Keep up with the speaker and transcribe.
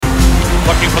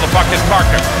Looking for the puck is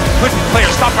Parker. Couldn't clear.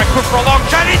 Stopped by Cook for a long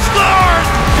shot. He scores!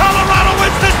 Colorado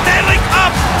wins the Stanley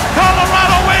Cup!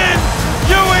 Colorado wins!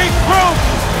 Ewing Group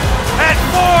at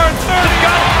 4:30.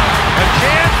 Got it! A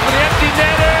chance for the empty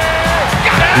netter.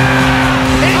 Got it!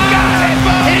 He got it!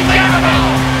 He got it!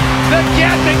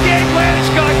 The game winner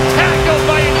got tackled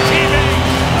by his teammate.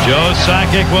 Joe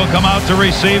Sakic will come out to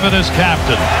receive it as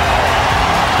captain.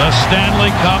 The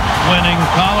Stanley Cup winning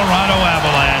Colorado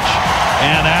Avalanche.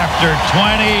 And after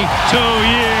 22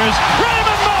 years,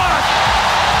 Raymond Mark!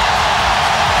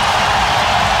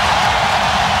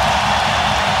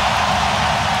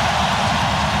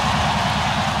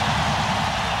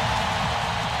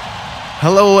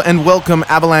 Hello and welcome,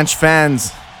 Avalanche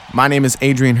fans. My name is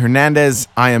Adrian Hernandez.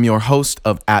 I am your host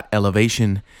of At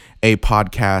Elevation, a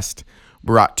podcast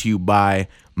brought to you by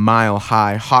Mile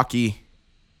High Hockey.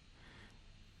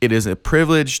 It is a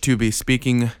privilege to be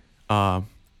speaking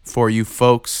for you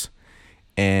folks,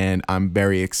 and I'm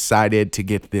very excited to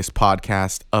get this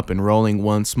podcast up and rolling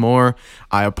once more.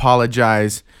 I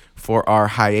apologize for our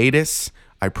hiatus.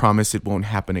 I promise it won't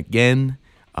happen again.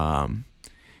 It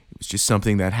was just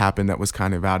something that happened that was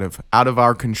kind of out of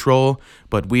our control,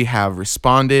 but we have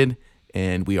responded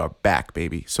and we are back,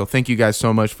 baby. So thank you guys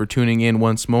so much for tuning in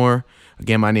once more.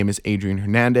 Again, my name is Adrian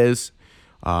Hernandez.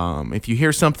 If you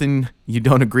hear something you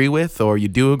don't agree with, or you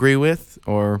do agree with,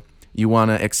 or you want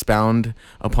to expound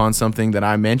upon something that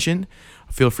I mentioned,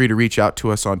 feel free to reach out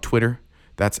to us on Twitter.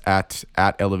 That's at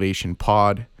Elevation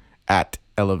Pod, at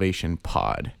Elevation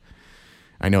Pod.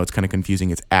 I know it's kind of confusing.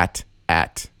 It's at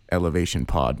Elevation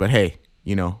Pod, but hey,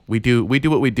 you know, we do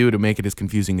what we do to make it as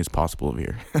confusing as possible over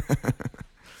here.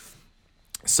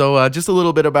 So just a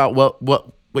little bit about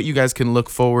what you guys can look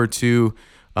forward to.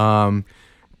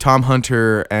 Tom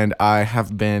Hunter and I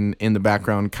have been in the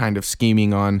background kind of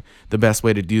scheming on the best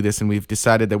way to do this, and we've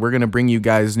decided that we're going to bring you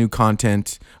guys new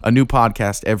content, a new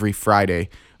podcast every Friday.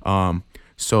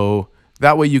 So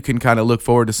that way you can kind of look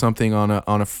forward to something on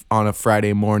a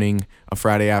Friday morning, a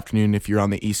Friday afternoon if you're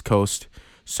on the East Coast.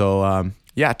 So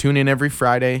yeah, tune in every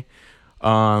Friday.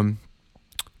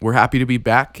 We're happy to be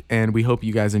back, and we hope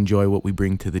you guys enjoy what we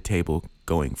bring to the table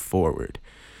going forward.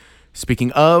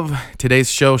 Speaking of, today's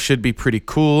show should be pretty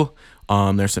cool.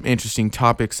 There's some interesting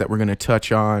topics that we're going to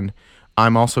touch on.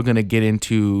 I'm also going to get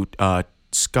into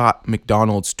Scott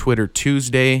McDonald's Twitter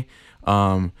Tuesday.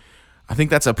 I think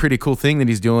that's a pretty cool thing that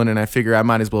he's doing, and I figure I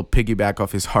might as well piggyback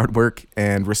off his hard work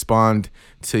and respond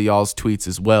to y'all's tweets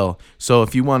as well. So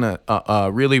if you want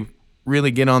to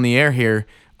really get on the air here,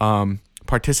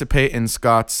 participate in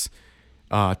Scott's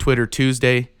Twitter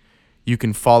Tuesday. You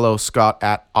can follow Scott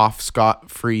at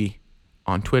OffScottFree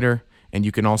on Twitter, and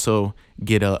you can also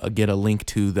get a link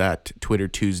to that Twitter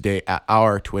Tuesday at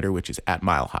our Twitter, which is at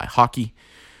Mile High Hockey.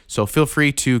 So feel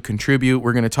free to contribute.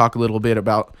 We're going to talk a little bit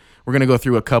about. We're going to go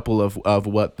through a couple of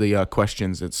what the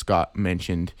questions that Scott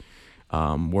mentioned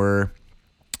were,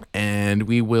 and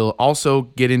we will also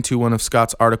get into one of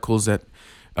Scott's articles that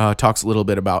talks a little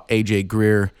bit about AJ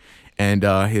Greer and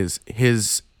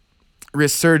his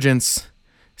resurgence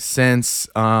since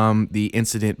the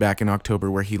incident back in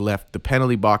October where he left the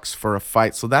penalty box for a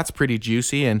fight. So that's pretty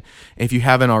juicy, and if you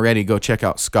haven't already, go check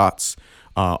out Scott's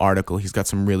article. He's got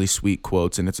some really sweet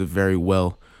quotes, and it's a very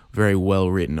well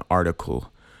written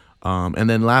article. And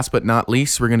then last but not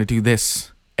least, we're going to do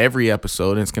this every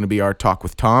episode, and it's going to be our Talk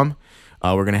with Tom.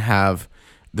 We're going to have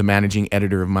the managing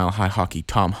editor of Mile High Hockey,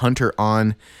 Tom Hunter,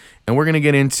 on, and we're going to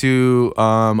get into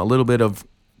a little bit of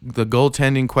the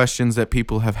goaltending questions that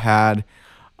people have had,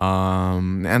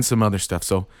 and some other stuff.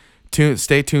 So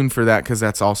stay tuned for that, because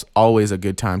that's always a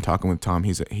good time talking with Tom.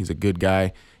 He's a good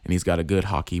guy, and he's got a good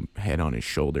hockey head on his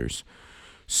shoulders.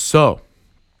 So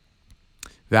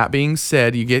that being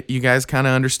said, you guys kind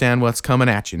of understand what's coming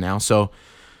at you now. So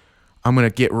I'm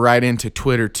gonna get right into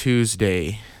Twitter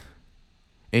Tuesday.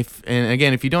 If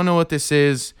you don't know what this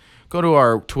is, go to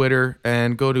our Twitter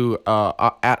and go to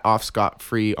at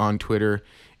OffScottFree on Twitter,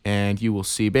 and you will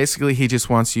see. Basically, he just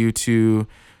wants you to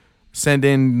send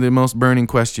in the most burning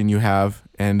question you have,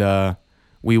 and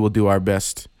we will do our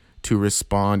best to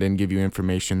respond and give you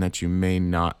information that you may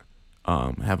not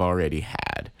have already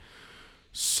had.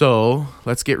 So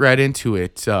let's get right into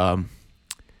it.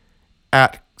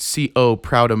 At CO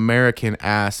Proud American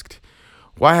asked,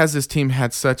 why has this team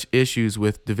had such issues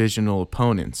with divisional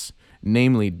opponents,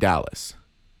 namely Dallas?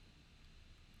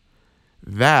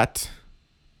 That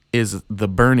is the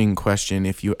burning question,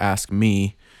 if you ask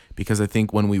me, because I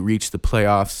think when we reach the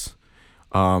playoffs,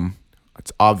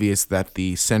 it's obvious that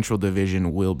the Central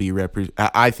Division will be will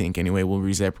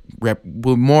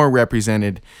more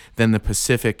represented than the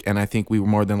Pacific, and I think we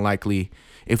more than likely,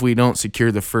 if we don't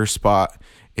secure the first spot,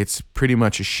 it's pretty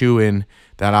much a shoo-in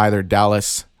that either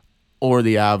Dallas or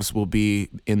the Avs will be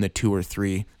in the 2 or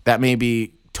 3. That may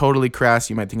be totally crass.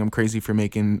 You might think I'm crazy for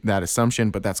making that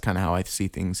assumption, but that's kind of how I see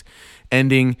things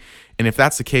ending. And if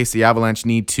that's the case, the Avalanche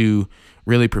need to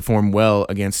really perform well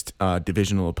against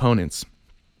divisional opponents.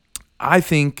 I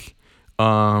think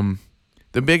the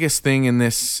biggest thing in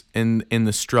this in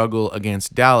the struggle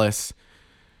against Dallas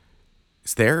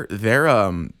is they're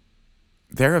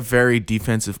a very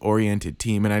defensive oriented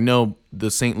team, and I know the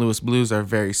St. Louis Blues are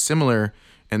very similar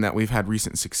in that we've had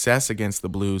recent success against the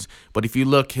Blues. But if you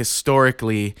look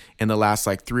historically in the last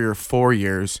 3 or 4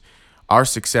 years, our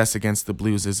success against the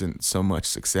Blues isn't so much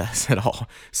success at all.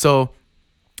 So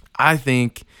I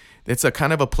think it's a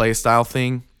kind of a play style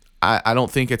thing. I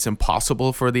don't think it's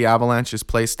impossible for the Avalanche's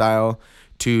play style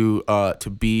to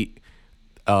beat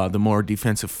the more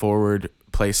defensive forward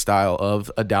play style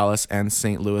of a Dallas and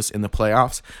St. Louis in the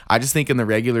playoffs. I just think in the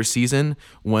regular season,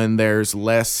 when there's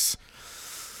less,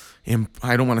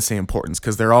 I don't want to say importance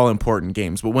because they're all important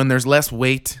games, but when there's less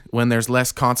weight, when there's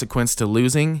less consequence to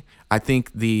losing, I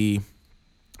think the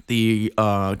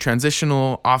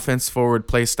transitional offense forward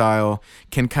play style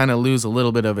can kind of lose a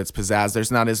little bit of its pizzazz.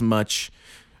 There's not as much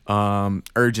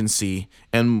urgency,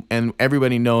 and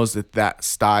everybody knows that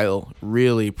style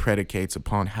really predicates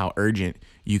upon how urgent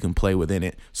you can play within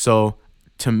it. So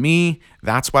to me,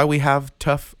 that's why we have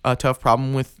a tough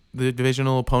problem with the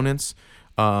divisional opponents,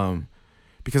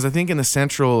 because I think in the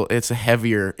Central it's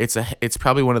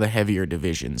probably one of the heavier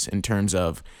divisions in terms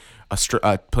of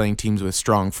playing teams with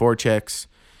strong forechecks,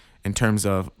 in terms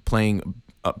of playing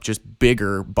just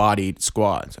bigger bodied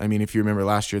squads. I mean, if you remember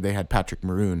last year, they had Patrick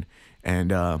Maroon,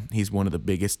 and he's one of the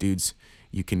biggest dudes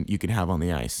you can have on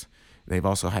the ice. They've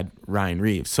also had Ryan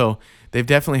Reeves. So they've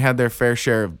definitely had their fair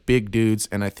share of big dudes,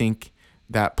 and I think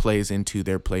that plays into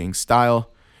their playing style.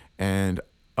 And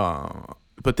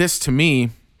but this, to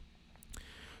me,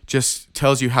 just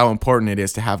tells you how important it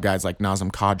is to have guys like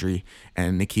Nazem Kadri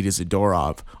and Nikita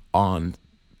Zadorov on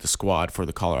the squad for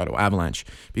the Colorado Avalanche,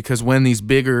 because when these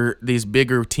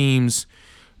bigger teams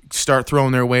start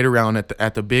throwing their weight around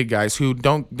at the big guys, who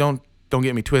don't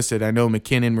get me twisted, I know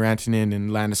McKinnon, Rantanen,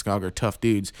 and Landeskog are tough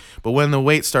dudes, but when the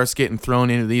weight starts getting thrown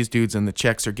into these dudes and the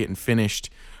checks are getting finished,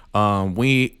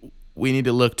 we need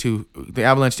to look to the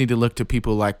Avalanche need to look to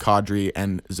people like Kadri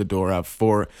and Zadorov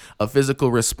for a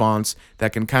physical response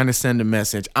that can kind of send a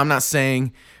message. I'm not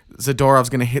saying Zadorov's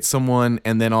going to hit someone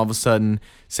and then all of a sudden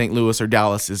St. Louis or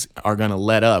Dallas are going to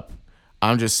let up.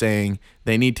 I'm just saying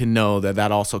they need to know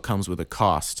that also comes with a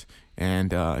cost,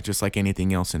 and just like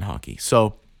anything else in hockey.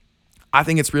 So I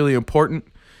think it's really important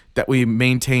that we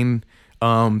maintain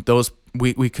those.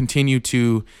 We continue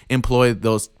to employ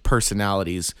those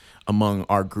personalities among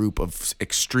our group of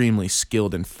extremely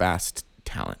skilled and fast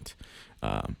talent.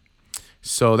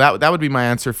 So that would be my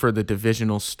answer for the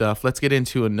divisional stuff. Let's get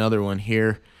into another one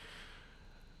here.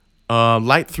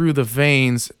 Light Through the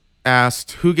Veins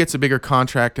asked, who gets a bigger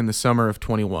contract in the summer of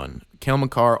 21, Cale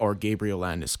Makar or Gabriel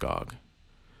Landeskog?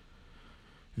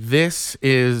 This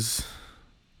is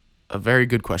a very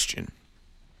good question.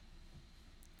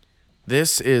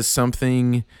 This is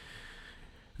something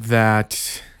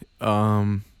that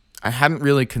I hadn't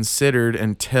really considered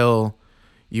until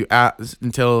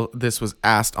this was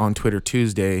asked on Twitter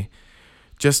Tuesday.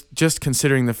 Just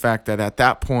considering the fact that at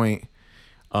that point,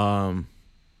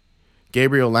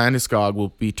 Gabriel Landeskog will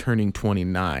be turning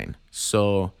 29.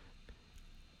 So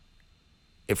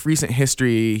if recent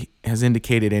history has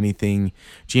indicated anything,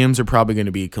 GMs are probably going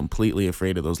to be completely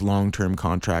afraid of those long-term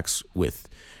contracts with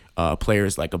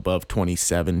players like above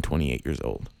 27, 28 years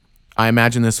old. I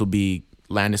imagine this will be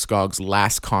Landeskog's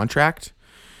last contract,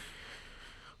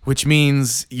 which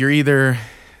means you're either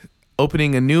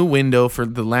opening a new window for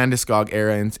the Landeskog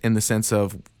era in the sense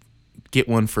of get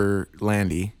one for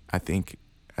Landy, I think,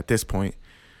 at this point,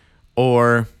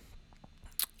 or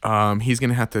he's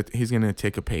gonna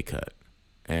take a pay cut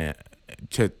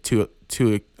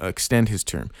to extend his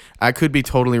term. I could be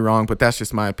totally wrong, but that's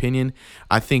just my opinion.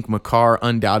 I think Makar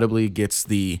undoubtedly gets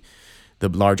the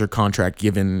larger contract,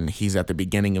 given he's at the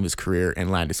beginning of his career and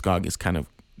Landeskog is kind of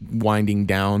winding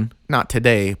down. Not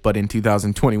today, but in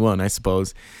 2021, I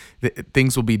suppose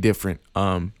things will be different.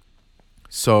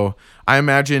 So I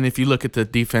imagine if you look at the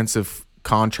defensive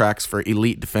contracts for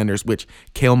elite defenders, which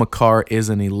Cale Makar is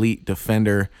an elite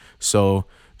defender, so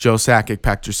Joe Sakic,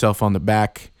 pat yourself on the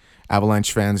back.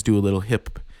 Avalanche fans, do a little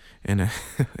hip and a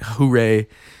hooray,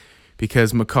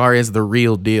 because Makar is the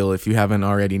real deal if you haven't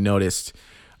already noticed.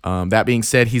 That being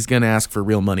said, he's going to ask for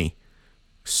real money.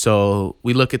 So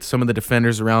we look at some of the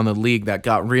defenders around the league that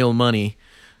got real money.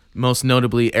 Most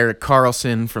notably, Erik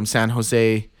Karlsson from San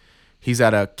Jose. He's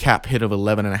at a cap hit of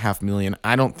 $11.5 million.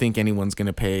 I don't think anyone's going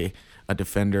to pay a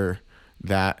defender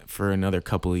that for another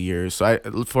couple of years. So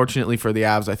fortunately for the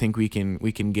Avs, I think we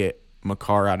can get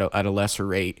Makar at a lesser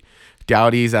rate.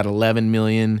 Doughty's at $11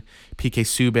 million. PK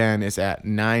Subban is at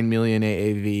 $9 million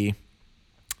AAV.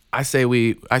 I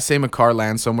say Makar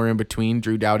lands somewhere in between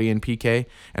Drew Doughty and PK,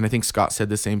 and I think Scott said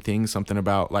the same thing, something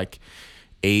about like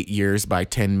 8 years by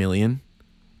 $10 million.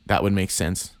 That would make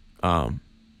sense. And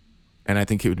I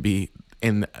think it would be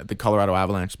in the Colorado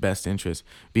Avalanche's best interest.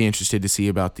 Be interested to see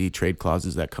about the trade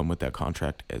clauses that come with that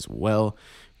contract as well.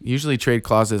 Usually trade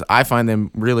clauses, I find them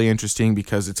really interesting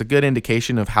because it's a good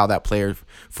indication of how that player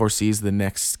foresees the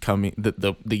next coming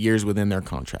the years within their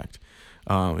contract.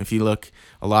 If you look,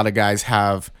 a lot of guys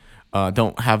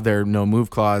don't have their no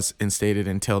move clause instated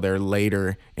until they're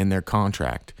later in their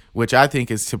contract, which I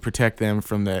think is to protect them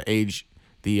from the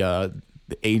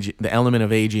element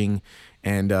of aging,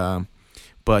 and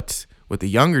but with the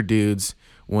younger dudes,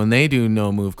 when they do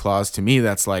no move clause, to me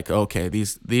that's like, okay,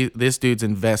 this dude's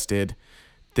invested.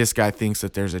 This guy thinks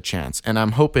that there's a chance, and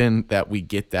I'm hoping that we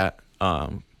get that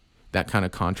kind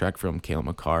of contract from Cale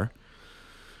Makar.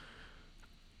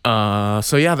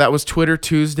 So yeah, that was Twitter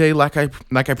Tuesday. Like I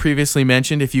previously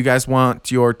mentioned, if you guys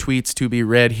want your tweets to be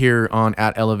read here on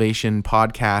 @Elevation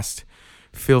Podcast,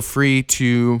 feel free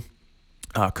to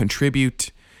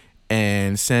contribute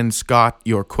and send Scott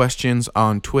your questions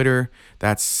on Twitter.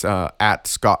 That's at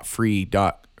scottfree.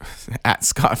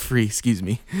 Excuse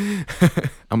me. I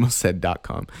almost said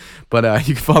 .com. But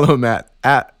you can follow him at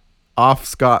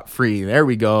offscottfree. There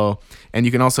we go. And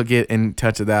you can also get in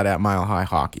touch with that at Mile High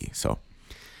Hockey. So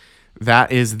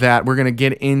that is that. We're going to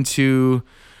get into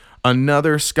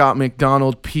another Scott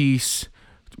McDonald piece.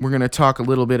 We're going to talk a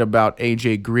little bit about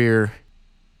AJ Greer,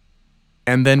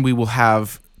 and then we will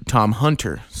have Tom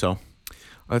Hunter. So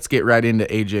let's get right into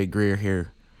AJ Greer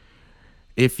here.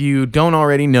 If you don't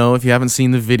already know, if you haven't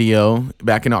seen the video,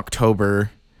 back in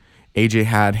October, AJ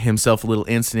had himself a little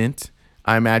incident.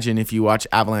 I imagine if you watch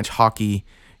Avalanche hockey,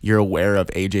 you're aware of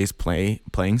AJ's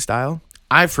playing style.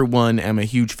 I, for one, am a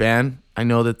huge fan. I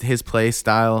know that his play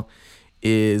style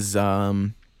is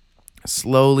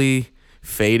slowly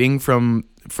fading from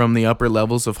the upper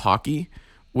levels of hockey,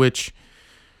 which,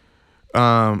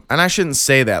 and I shouldn't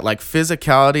say that. Like,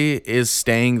 physicality is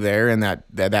staying there, and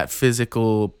that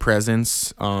physical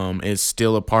presence is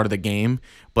still a part of the game,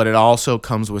 but it also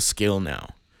comes with skill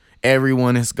now.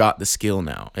 Everyone has got the skill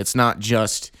now. It's not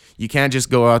just, you can't just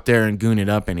go out there and goon it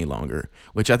up any longer,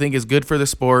 which I think is good for the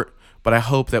sport, but I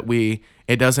hope that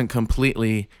it doesn't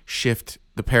completely shift,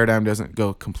 the paradigm doesn't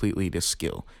go completely to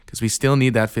skill, because we still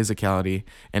need that physicality,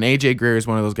 and AJ Greer is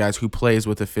one of those guys who plays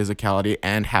with the physicality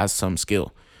and has some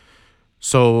skill.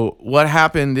 So what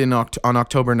happened on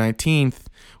October 19th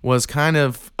was kind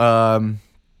of a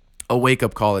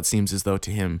wake-up call, it seems as though, to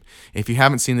him. If you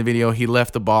haven't seen the video, he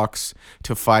left the box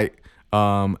to fight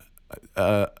an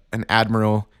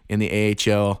Admiral in the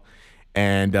AHL,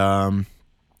 and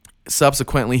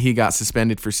subsequently he got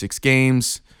suspended for 6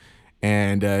 games.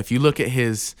 And if you look at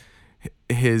his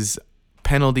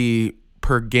penalty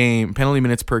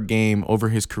minutes per game over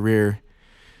his career,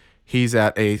 he's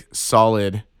at a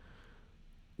solid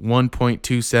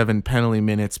 1.27 penalty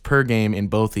minutes per game in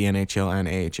both the NHL and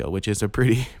AHL, which is a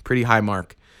pretty high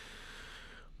mark.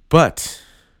 But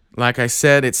like I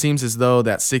said, it seems as though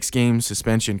that 6-game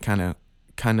suspension kind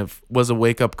of was a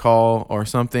wake-up call or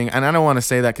something. And I don't want to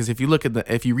say that because if you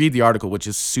read the article, which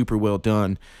is super well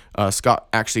done, Scott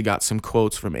actually got some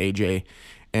quotes from AJ,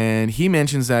 and he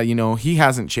mentions that, he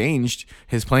hasn't changed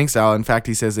his playing style. In fact,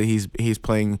 he says that he's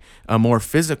playing a more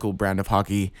physical brand of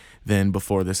hockey than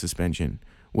before the suspension,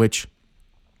 which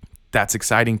that's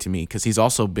exciting to me because he's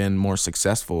also been more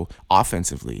successful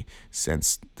offensively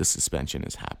since the suspension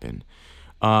has happened.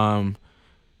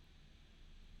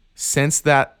 Since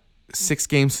that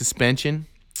 6-game suspension,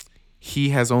 he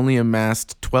has only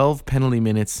amassed 12 penalty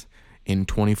minutes in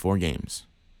 24 games.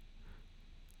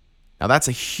 Now that's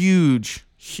a huge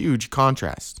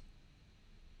contrast.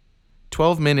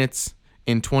 12 minutes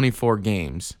in 24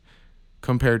 games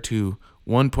compared to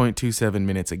 1.27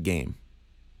 minutes a game.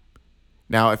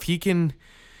 Now, if he can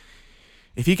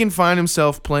find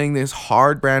himself playing this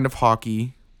hard brand of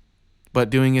hockey, but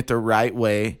doing it the right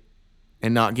way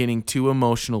and not getting too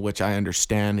emotional, which I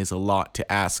understand is a lot to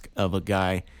ask of a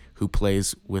guy who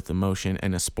plays with emotion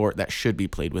in a sport that should be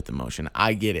played with emotion.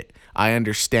 I get it. I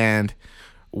understand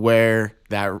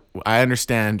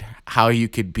how you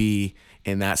could be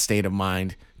in that state of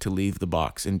mind to leave the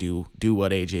box and do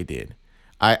what AJ did.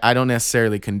 I don't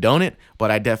necessarily condone it,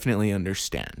 but I definitely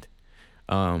understand.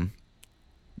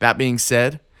 That being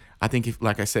said, I think if,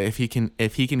 like I said, if he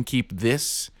can keep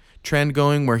this trend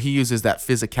going where he uses that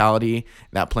physicality,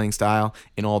 that playing style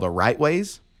in all the right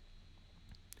ways,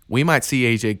 we might see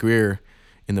AJ Greer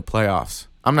in the playoffs.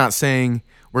 I'm not saying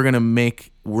we're going to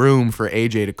make room for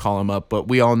AJ to call him up, but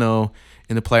we all know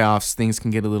in the playoffs things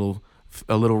can get a little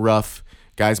rough.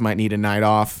 Guys might need a night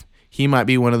off. He might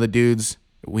be one of the dudes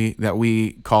that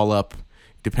we call up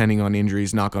depending on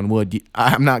injuries, knock on wood.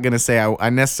 I'm not going to say I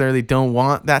necessarily don't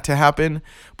want that to happen,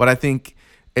 but I think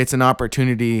it's an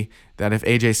opportunity that if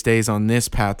AJ stays on this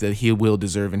path that he will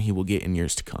deserve and he will get in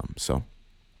years to come. So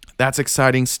that's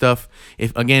exciting stuff.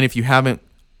 If you haven't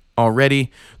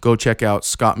already, go check out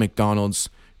Scott McDonald's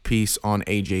piece on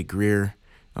AJ Greer.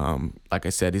 Like I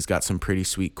said, he's got some pretty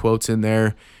sweet quotes in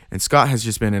there. And Scott has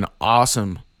just been an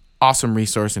awesome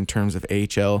resource in terms of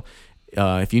AHL.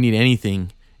 If you need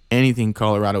anything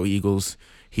Colorado Eagles,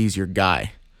 he's your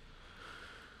guy.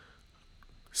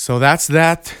 So that's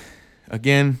that.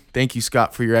 Again, thank you,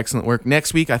 Scott, for your excellent work.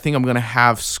 Next week, I think I'm going to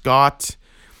have Scott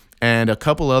and a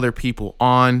couple other people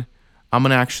on. I'm going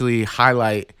to actually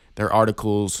highlight their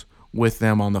articles with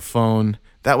them on the phone.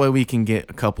 That way we can get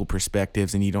a couple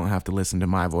perspectives and you don't have to listen to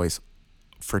my voice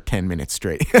for 10 minutes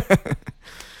straight.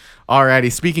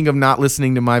 Alrighty, speaking of not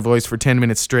listening to my voice for 10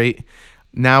 minutes straight,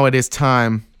 now it is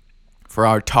time for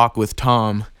our talk with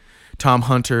Tom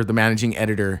Hunter, the managing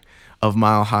editor of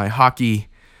Mile High Hockey.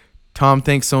 Tom,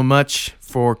 thanks so much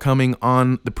for coming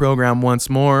on the program once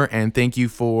more, and thank you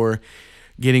for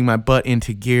getting my butt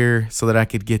into gear so that I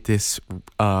could get this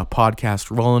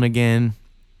podcast rolling again.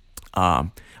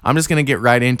 I'm just going to get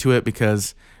right into it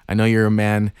because I know you're a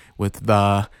man with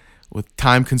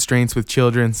time constraints with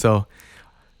children. So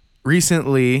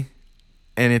recently,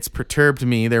 and it's perturbed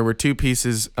me, there were two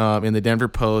pieces in the Denver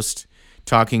Post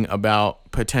talking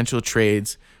about potential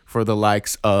trades for the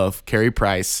likes of Carey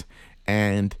Price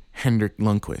and Henrik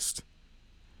Lundqvist.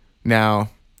 Now,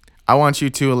 I want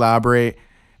you to elaborate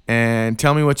and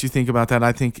tell me what you think about that.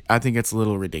 I think it's a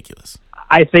little ridiculous.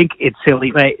 I think it's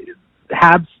silly. Like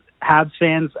Habs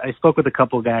fans, I spoke with a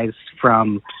couple guys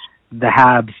from the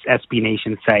Habs SB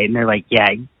Nation site, and they're like, yeah,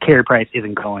 Carey Price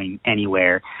isn't going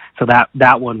anywhere. So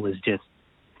that one was just,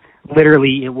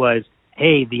 literally, it was,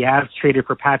 hey, the Avs traded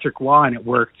for Patrick Waugh, and it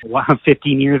worked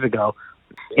 15 years ago.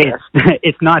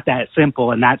 It's not that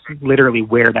simple, and that's literally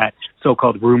where that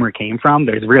so-called rumor came from.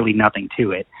 There's really nothing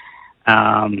to it.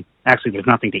 Actually, there's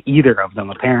nothing to either of them,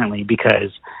 apparently,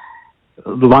 because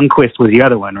Lundqvist was the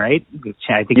other one, right?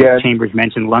 I think Chambers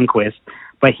mentioned Lundqvist,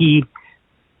 but he's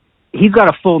got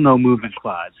a full no-movement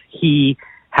clause. He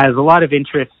has a lot of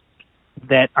interests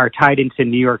that are tied into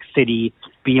New York City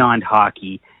beyond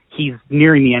hockey. He's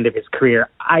nearing the end of his career.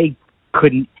 I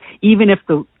couldn't, even if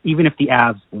the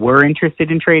Avs were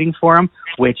interested in trading for him,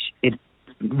 which I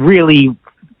really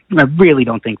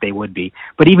don't think they would be.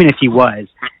 But even if he was,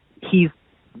 he's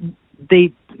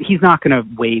not going to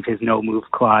waive his no move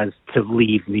clause to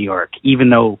leave New York, even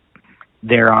though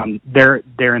they're in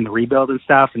the rebuild and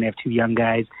stuff, and they have two young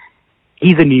guys.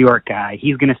 He's a New York guy.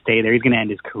 He's going to stay there. He's going to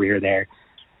end his career there.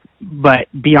 But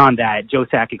beyond that, Joe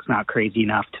Sakic's not crazy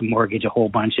enough to mortgage a whole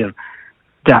bunch of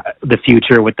the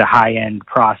future with the high-end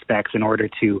prospects in order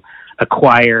to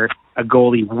acquire a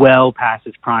goalie well past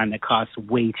his prime that costs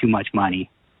way too much money.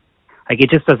 Like,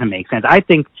 it just doesn't make sense. I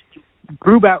think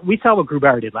Grubauer, we saw what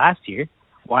Grubauer did last year.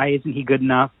 Why isn't he good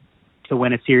enough to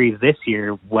win a series this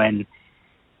year when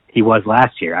he was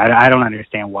last year? I don't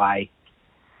understand why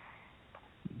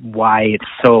it's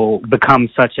so become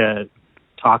such a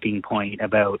talking point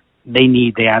about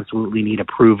they absolutely need a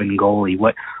proven goalie.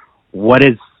 What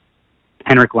is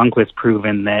Henrik Lundqvist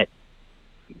proven that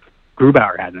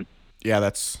Grubauer hasn't? Yeah,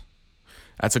 that's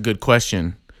a good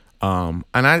question. And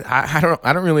I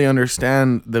don't really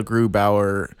understand the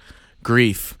Grubauer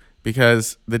grief,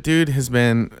 because the dude has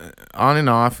been on and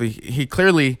off. He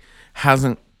clearly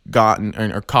hasn't gotten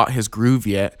or caught his groove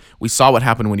yet. We saw what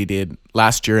happened when he did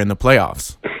last year in the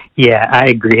playoffs. Yeah, I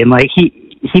agree. And like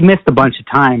he missed a bunch of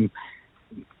time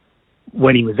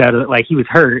when he was out of it. Like, he was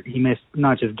hurt. He missed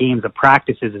not just games of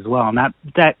practices as well. And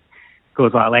that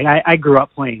goes on. Like, I grew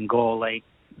up playing goal, like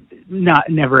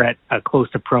never at a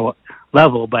close to pro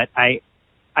level, but I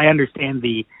understand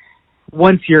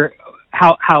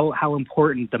how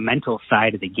important the mental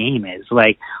side of the game is.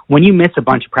 Like, when you miss a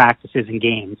bunch of practices and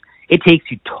games, it takes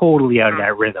you totally out of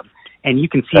that rhythm. And you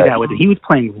can see that with it. He was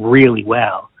playing really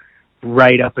well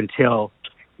right up until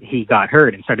he got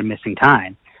hurt and started missing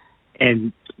time.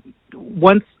 And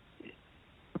once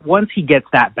he gets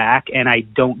that back, and I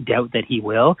don't doubt that he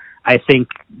will, I think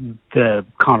the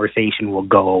conversation will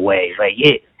go away. Like,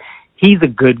 he's a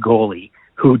good goalie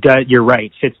who does, you're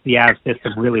right, fits the Avs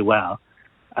system really well.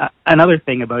 Another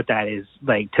thing about that is,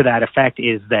 like, to that effect,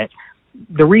 is that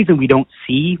the reason we don't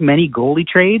see many goalie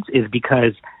trades is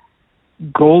because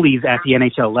goalies at the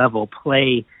NHL level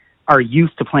are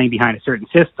used to playing behind a certain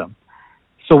system.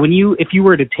 So if you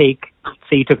were to take,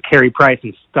 say you took Carey Price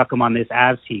and stuck him on this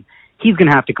Avs team, he's going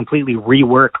to have to completely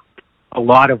rework a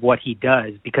lot of what he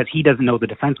does because he doesn't know the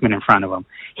defenseman in front of him.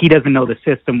 He doesn't know the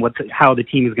system, how the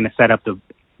team is going to set up the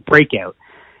breakout.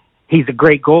 He's a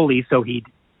great goalie, so he'd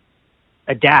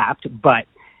adapt, but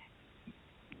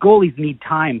goalies need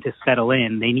time to settle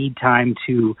in. They need time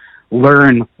to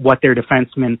learn what their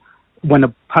defenseman, when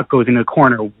the puck goes into the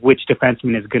corner, which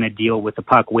defenseman is going to deal with the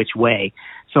puck which way.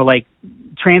 So, like,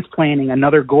 transplanting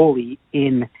another goalie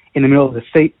in the middle of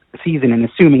the season and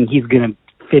assuming he's going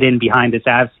to fit in behind this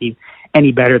Avs team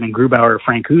any better than Grubauer or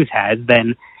Frank Hughes has,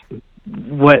 then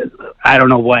I don't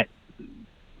know what.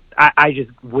 I just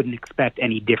wouldn't expect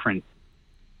any different.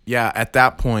 Yeah, at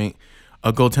that point,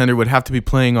 a goaltender would have to be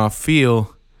playing off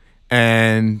feel,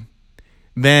 and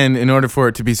then in order for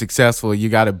it to be successful, you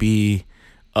got to be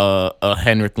a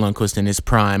Henrik Lundqvist in his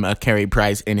prime, a Carey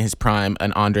Price in his prime,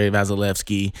 an Andrei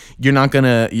Vasilevsky. You're not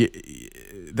gonna.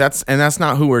 That's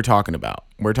not who we're talking about.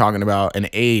 We're talking about an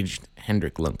aged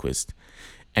Henrik Lundqvist,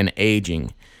 an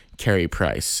aging Carey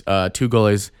Price, two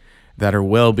goalies that are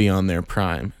well beyond their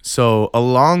prime. So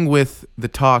along with the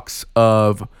talks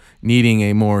of needing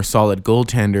a more solid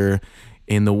goaltender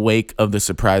in the wake of the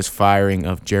surprise firing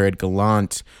of Jared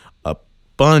Gallant, a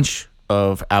bunch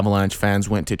of Avalanche fans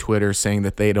went to Twitter saying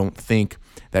that they don't think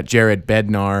that Jared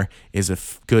Bednar is a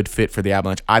good fit for the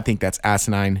Avalanche. I think that's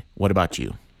asinine. What about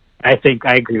you? I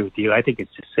agree with you. I think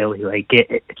it's just silly. Like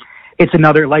it's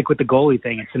another, like with the goalie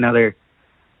thing, it's another,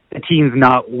 the team's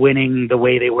not winning the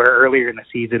way they were earlier in the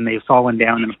season. They've fallen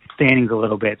down in the standings a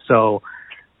little bit. So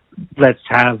let's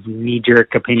have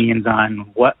knee-jerk opinions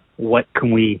on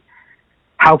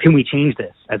how can we change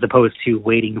this, as opposed to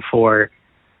waiting for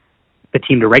the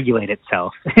team to regulate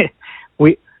itself.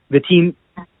 I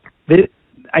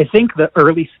think the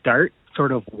early start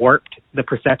sort of warped the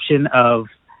perception of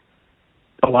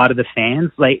a lot of the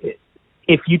fans. Like,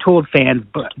 if you told fans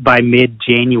by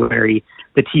mid-January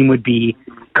the team would be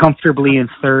comfortably in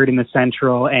third in the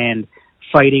Central and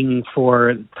fighting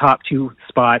for top two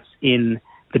spots in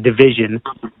the division,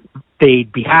 they'd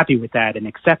be happy with that and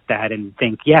accept that and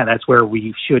think, yeah, that's where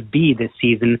we should be this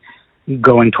season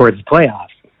going towards the playoffs.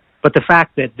 But the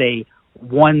fact that they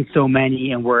won so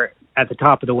many and were at the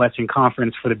top of the Western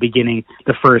Conference for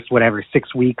the first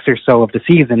 6 weeks or so of the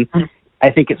season, I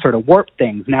think it sort of warped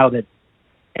things. Now that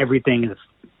everything has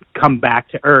come back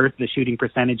to earth, the shooting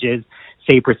percentages,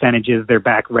 save percentages, they're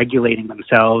back regulating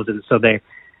themselves, and so they've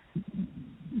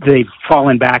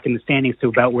fallen back in the standings to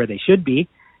about where they should be.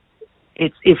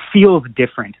 It feels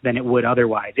different than it would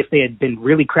otherwise. If they had been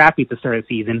really crappy at the start of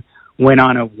the season, went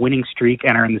on a winning streak,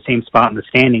 and are in the same spot in the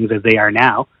standings as they are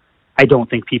now, I don't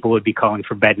think people would be calling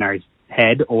for Bednar's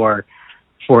head or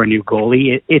for a new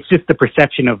goalie. It's just the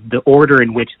perception of the order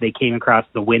in which they came across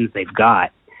the wins they've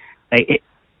got.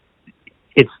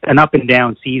 It's an up and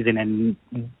down season, and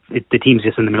the team's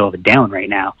just in the middle of a down right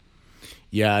now.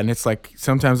 Yeah, and it's like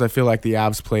sometimes I feel like the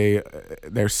Avs play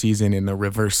their season in the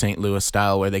reverse St. Louis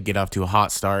style, where they get off to a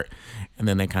hot start and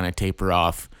then they kind of taper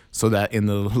off, so that in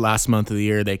the last month of the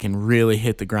year they can really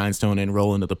hit the grindstone and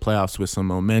roll into the playoffs with some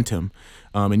momentum.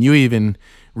 And you even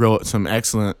wrote some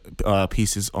excellent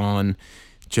pieces on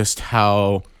just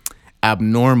how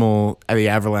abnormal the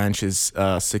Avalanche's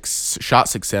shot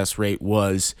success rate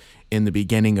was in the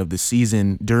beginning of the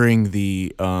season, during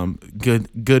the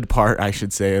good part, I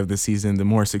should say, of the season, the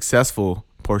more successful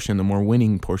portion, the more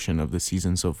winning portion of the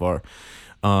season so far.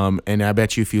 And I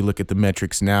bet you, if you look at the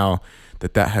metrics now,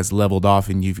 that has leveled off,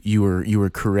 and you were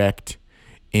correct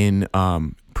in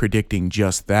predicting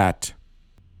just that.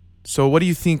 So, what do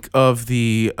you think of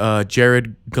the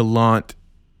Jared Gallant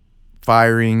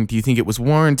firing? Do you think it was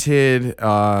warranted?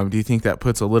 Do you think that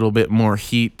puts a little bit more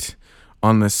heat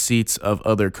on the seats of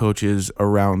other coaches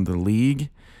around the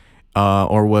league,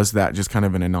 or was that just kind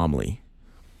of an anomaly?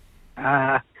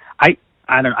 I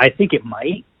don't know. I think it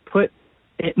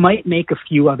might make a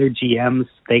few other GMs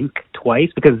think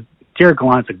twice, because Jared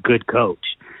Gallant's a good coach.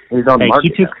 He's on the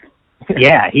market.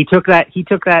 He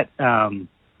took that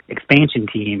expansion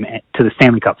team to the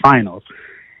Stanley Cup Finals,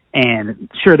 and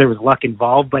sure, there was luck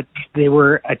involved, but they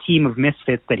were a team of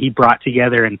misfits that he brought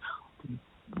together and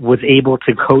was able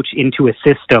to coach into a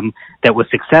system that was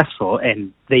successful,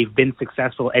 and they've been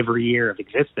successful every year of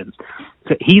existence.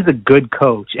 So he's a good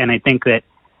coach, and I think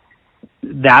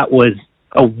that was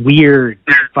a weird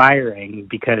firing,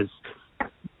 because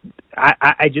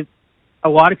a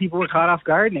lot of people were caught off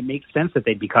guard, and it makes sense that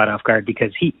they'd be caught off guard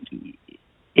because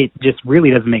it just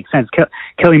really doesn't make sense.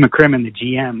 Kelly McCrimmon, the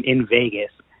GM in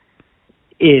Vegas,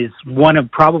 is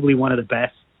probably one of the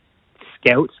best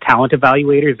scouts, talent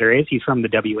evaluators there is. He's from the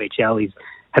WHL. He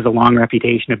has a long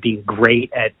reputation of being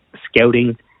great at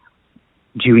scouting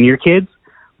junior kids.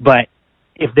 But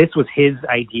if this was his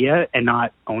idea and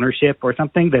not ownership or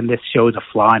something, then this shows a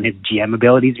flaw in his GM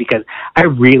abilities, because I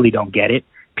really don't get it.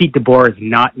 Pete DeBoer is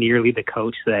not nearly the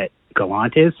coach that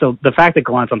Gallant is. So the fact that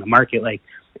Gallant's on the market, like,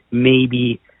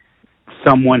 maybe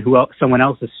someone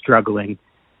else is struggling.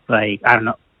 Like, I don't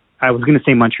know. I was going to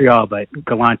say Montreal, but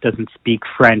Gallant doesn't speak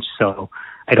French, so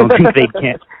I don't think they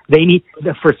can. They need,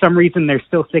 for some reason, they're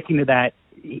still sticking to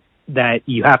that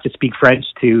you have to speak French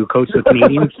to coach the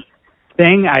Canadians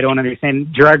thing. I don't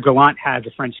understand. Gerard Gallant has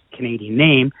a French-Canadian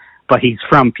name, but he's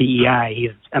from PEI.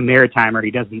 He's a Maritimer.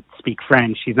 He doesn't speak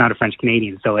French. He's not a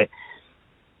French-Canadian,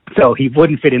 so he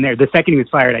wouldn't fit in there. The second he was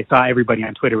fired, I saw everybody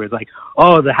on Twitter was like,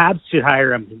 "Oh, the Habs should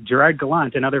hire him, Gerard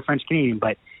Gallant, another French-Canadian,"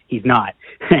 but he's not.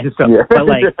 And so, yeah. But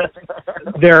like,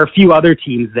 there are a few other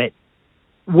teams that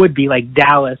would be like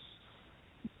Dallas.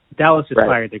 Dallas has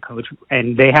fired their coach,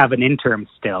 and they have an interim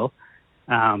still.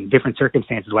 Different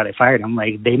circumstances why they fired him.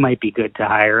 Like, they might be good to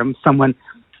hire him.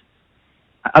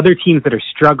 Other teams that are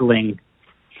struggling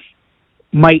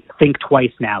might think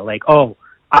twice now. Like, oh,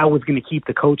 I was going to keep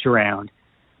the coach around,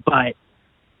 but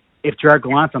if Gerard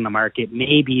Gallant's on the market,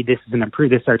 maybe this is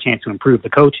our chance to improve the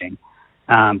coaching.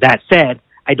 That said,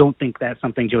 I don't think that's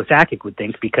something Joe Sakic would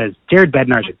think, because Jared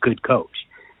Bednar's a good coach.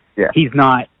 Yeah. He's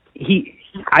not.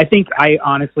 I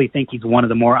honestly think he's one of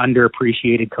the more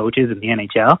underappreciated coaches in the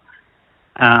NHL.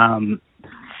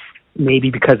 Maybe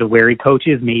because of where he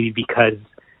coaches, maybe because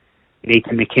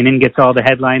Nathan McKinnon gets all the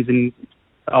headlines, and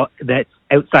that's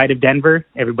outside of Denver.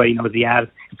 Everybody knows the Avs.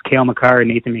 It's Cale Makar and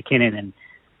Nathan McKinnon, and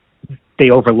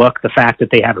they overlook the fact that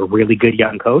they have a really good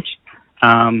young coach.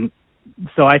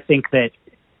 So I think that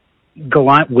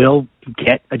Gallant will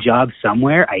get a job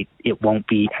somewhere. I'd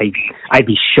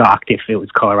be shocked if it was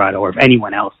Colorado, or if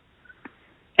anyone else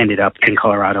ended up in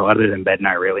Colorado other than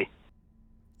Bednar, really.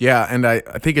 Yeah, and I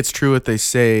think it's true what they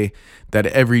say, that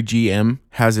every GM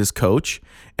has his coach.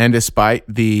 And despite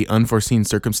the unforeseen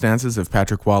circumstances of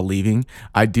Patrick Waugh leaving,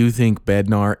 I do think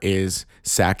Bednar is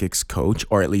Sakic's coach,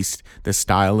 or at least the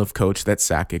style of coach that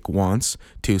Sakic wants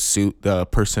to suit the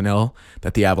personnel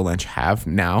that the Avalanche have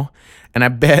now. And I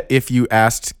bet if you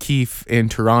asked Keefe in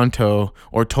Toronto,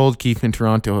 or told Keefe in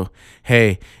Toronto,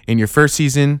 hey, in your first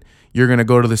season, you're going to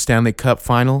go to the Stanley Cup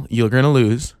final, you're going to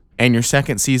lose. And your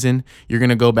second season, you're going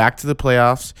to go back to the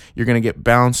playoffs. You're going to get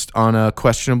bounced on a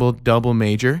questionable double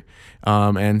major,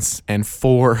 and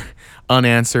 4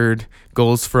 unanswered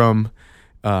goals from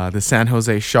the San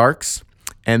Jose Sharks.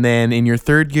 And then in your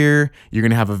third year, you're going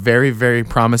to have a very, very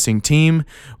promising team,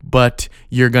 but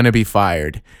you're going to be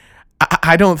fired.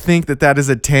 I don't think that is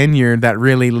a tenure that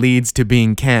really leads to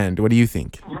being canned. What do you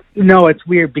think? No, it's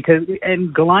weird because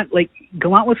Gallant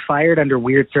was fired under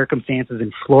weird circumstances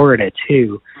in Florida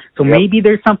too. So maybe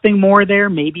there's something more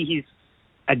there. Maybe he's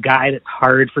a guy that's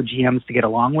hard for GMs to get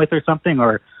along with or something,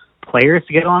 or players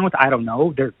to get along with. I don't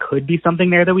know. There could be something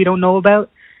there that we don't know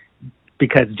about,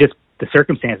 because just the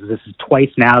circumstances. This is twice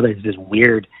now. There's this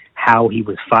weird how he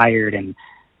was fired and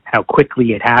how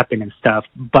quickly it happened and stuff.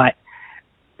 But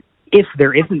if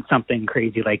there isn't something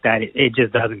crazy like that, it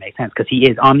just doesn't make sense, because he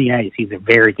is on the ice. He's a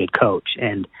very good coach.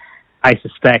 And I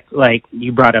suspect, like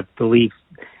you brought up the Leafs,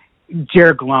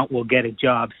 Gerard Gallant will get a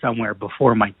job somewhere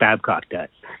before Mike Babcock does.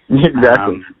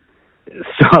 Exactly.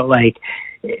 So like,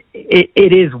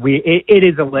 it is weird.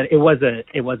 It was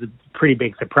a pretty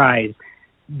big surprise,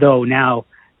 though. Now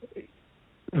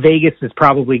Vegas is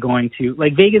probably going to,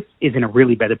 like, Vegas is in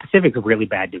the Pacific's a really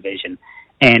bad division,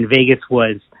 and Vegas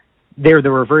they're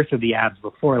the reverse of the Avs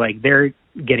before. Like, they're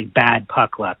getting bad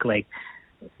puck luck. Like,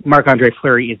 Marc-Andre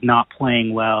Fleury is not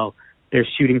playing well. Their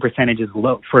shooting percentage is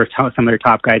low for some of their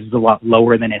top guys, is a lot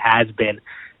lower than it has been.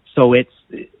 So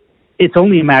it's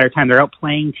only a matter of time. They're out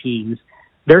playing teams.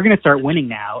 They're going to start winning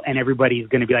now, and everybody's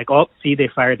going to be like, oh, see, they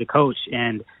fired the coach,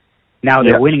 and now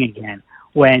they're winning again.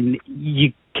 When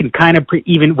you can kind of,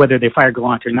 even whether they fire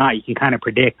Gallant or not, you can kind of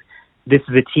predict this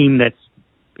is a team that's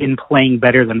been playing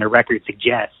better than their record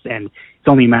suggests, and it's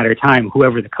only a matter of time,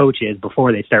 whoever the coach is,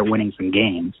 before they start winning some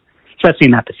games, especially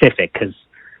in that Pacific, because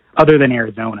other than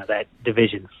Arizona, that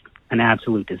division's an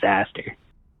absolute disaster.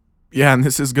 Yeah, and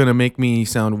this is going to make me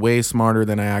sound way smarter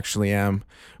than I actually am.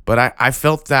 But I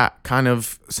felt that kind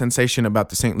of sensation about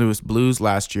the St. Louis Blues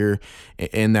last year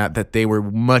in that they were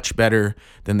much better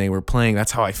than they were playing.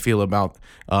 That's how I feel about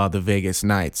the Vegas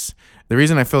Knights. The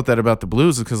reason I felt that about the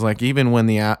Blues is because like even when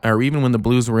the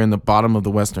Blues were in the bottom of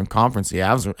the Western Conference, the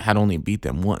Avs had only beat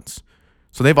them once.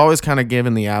 So they've always kind of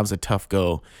given the Avs a tough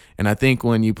go. And I think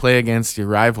when you play against your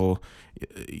rival,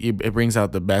 it brings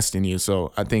out the best in you.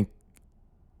 So I think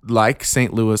like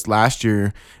St. Louis last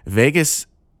year, Vegas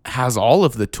has all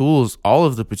of the tools, all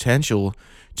of the potential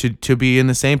to be in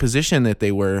the same position that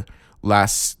they were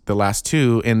the last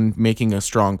two in making a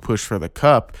strong push for the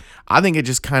cup. I think it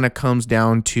just kind of comes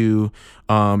down to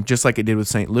just like it did with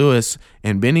St. Louis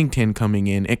and Binnington coming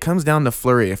in. It comes down to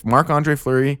Fleury. If Marc-Andre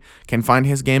Fleury can find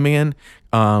his game again,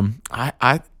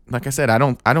 I like I said, I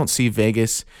don't see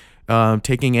Vegas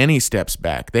taking any steps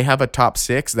back. They have a top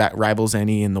six that rivals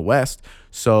any in the West.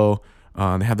 So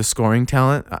they have the scoring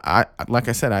talent. Like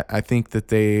I said, I think that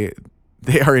they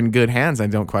are in good hands. I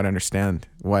don't quite understand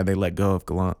why they let go of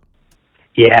Gallant.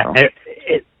 Yeah,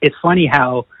 it's funny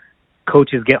how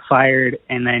coaches get fired,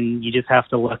 and then you just have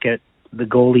to look at the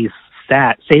goalie's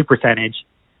save percentage,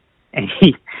 and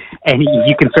you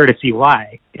can sort of see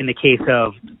why. In the case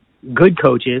of good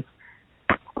coaches,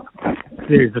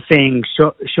 there's the saying,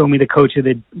 show me the coach of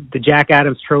the Jack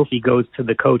Adams Trophy goes to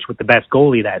the coach with the best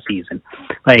goalie that season.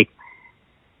 Like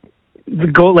the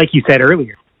goal, like you said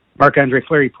earlier, Marc-Andre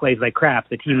Fleury plays like crap.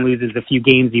 The team loses a few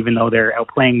games even though they're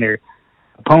outplaying their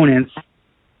opponents.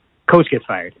 Coach gets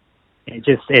fired. It's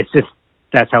just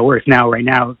that's how it works. Right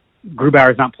now,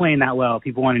 Grubauer's not playing that well.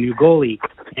 People want a new goalie,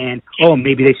 and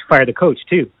maybe they should fire the coach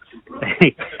too.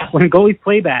 When goalies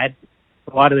play bad,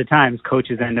 a lot of the times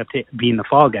coaches end up being the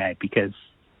fall guy because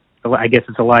I guess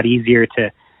it's a lot easier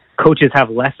coaches have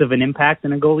less of an impact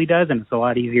than a goalie does, and it's a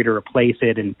lot easier to replace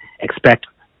it and expect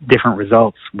different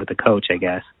results with a coach, I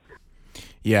guess.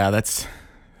 Yeah,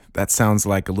 that sounds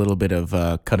like a little bit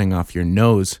of cutting off your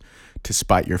nose to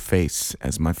spite your face,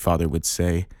 as my father would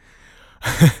say.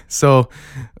 So,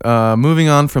 moving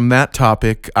on from that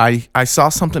topic, I saw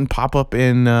something pop up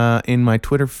in my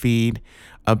Twitter feed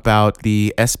about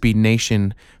the SB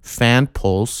Nation fan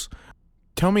pulse.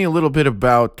 Tell me a little bit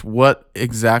about what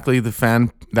exactly the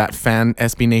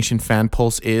SB Nation fan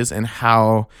pulse is and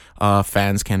how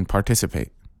fans can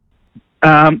participate.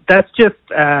 That's just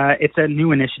it's a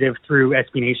new initiative through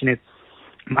SB Nation. It's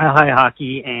Mile High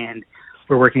Hockey, and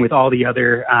we're working with all the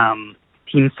other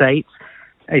team sites.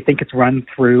 I think it's run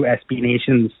through SB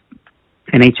Nation's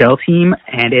NHL team,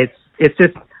 and it's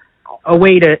just a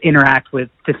way to interact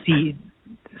to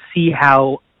see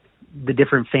how the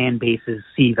different fan bases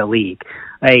see the league.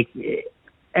 Like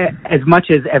as much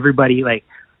as everybody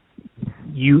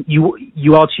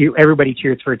you all cheer, everybody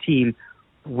cheers for a team.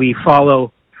 We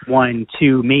follow 1,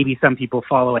 2, maybe some people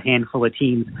follow a handful of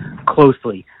teams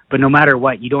closely, but no matter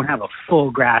what, you don't have a full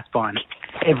grasp on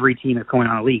every team that's going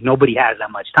on in the league. Nobody has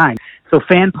that much time. So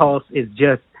Fan Pulse is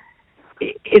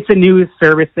it's a news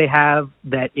service they have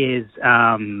that is,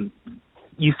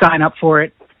 you sign up for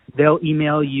it. They'll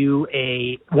email you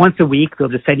once a week. They'll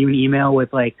just send you an email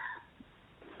with a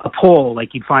poll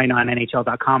like you'd find on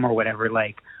NHL.com or whatever,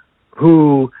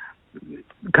 who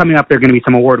coming up, there are going to be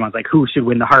some award ones, like who should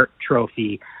win the Hart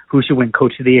Trophy, who should win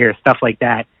Coach of the Year, stuff like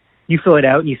that. You fill it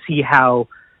out and you see how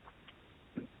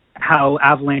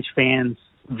Avalanche fans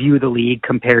view the league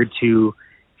compared to,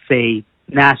 say,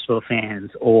 Nashville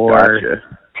fans or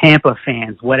Tampa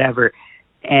fans, whatever.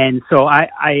 And so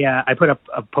I put up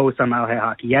a post on Mile High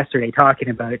Hockey yesterday talking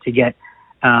about it to get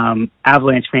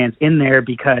Avalanche fans in there,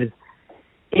 because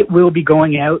it will be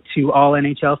going out to all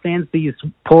NHL fans, these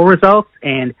poll results.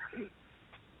 And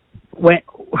when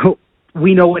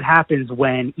we know what happens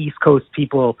when East Coast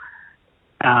people,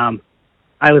 I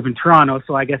live in Toronto,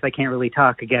 so I guess I can't really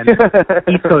talk against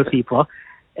East Coast people,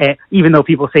 even though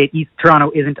people say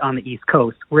Toronto isn't on the East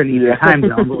Coast. We're in the Eastern time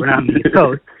zone, but we're not on the East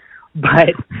Coast.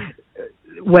 But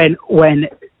when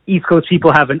East Coast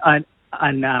people have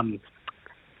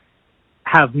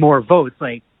have more votes,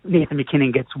 like Nathan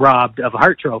MacKinnon gets robbed of a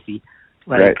Hart Trophy,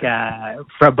 by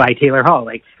Taylor Hall.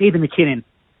 Like Nathan MacKinnon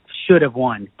should have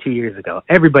won 2 years ago.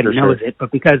 Everybody knows it,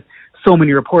 but because so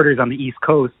many reporters on the East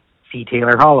Coast see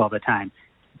Taylor Hall all the time,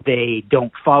 they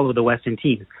don't follow the Western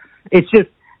teams. It's just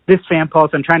this Fan Pulse.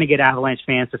 I'm trying to get Avalanche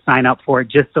fans to sign up for it,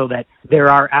 just so that there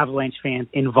are Avalanche fans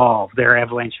involved. The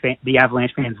Avalanche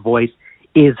fans' voice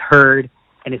is heard,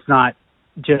 and it's not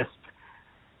just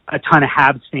a ton of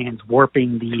Habs fans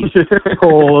warping these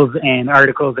polls and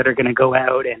articles that are going to go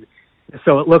out. And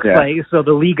so it looks so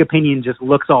the league opinion just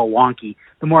looks all wonky.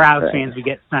 The more Habs fans we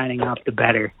get signing up, the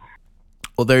better.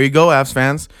 Well, there you go, Avs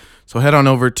fans. So head on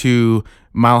over to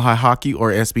Mile High Hockey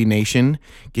or SB Nation.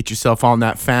 Get yourself on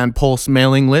that Fan Pulse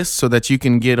mailing list so that you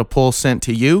can get a poll sent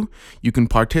to you. You can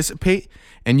participate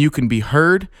and you can be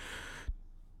heard.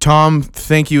 Tom,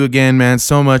 thank you again, man,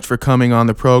 so much for coming on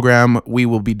the program. We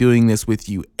will be doing this with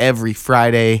you every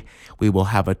Friday. We will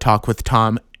have a talk with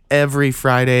Tom every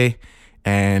Friday,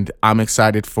 and I'm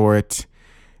excited for it.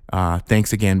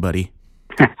 Thanks again, buddy.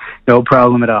 No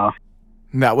problem at all.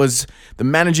 That was the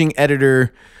managing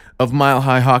editor of Mile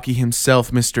High Hockey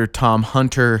himself, Mr. Tom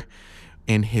Hunter,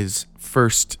 in his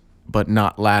first but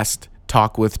not last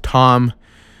talk with Tom.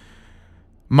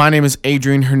 My name is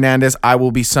Adrian Hernandez. I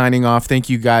will be signing off. Thank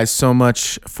you guys so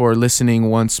much for listening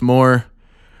once more.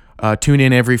 Tune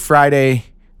in every Friday.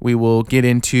 We will get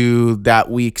into that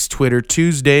week's Twitter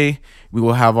Tuesday. We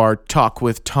will have our talk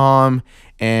with Tom,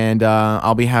 and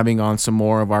I'll be having on some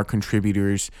more of our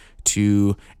contributors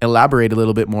to elaborate a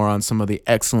little bit more on some of the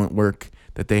excellent work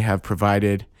that they have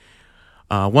provided.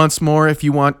 Once more, if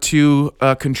you want to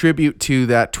contribute to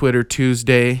that Twitter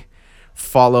Tuesday,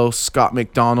 follow Scott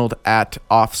McDonald at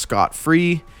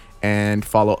OffScottFree and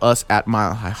follow us at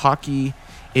Mile High Hockey.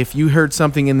 If you heard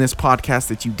something in this podcast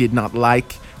that you did not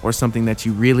like, or something that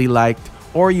you really liked,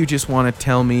 or you just want to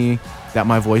tell me that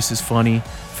my voice is funny,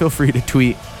 feel free to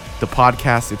tweet the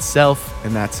podcast itself,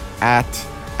 and that's at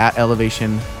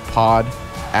Elevation Pod,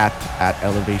 at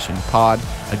Elevation Pod.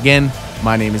 Again,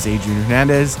 my name is Adrian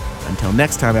Hernandez. Until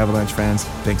next time, Avalanche fans,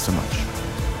 thanks so much.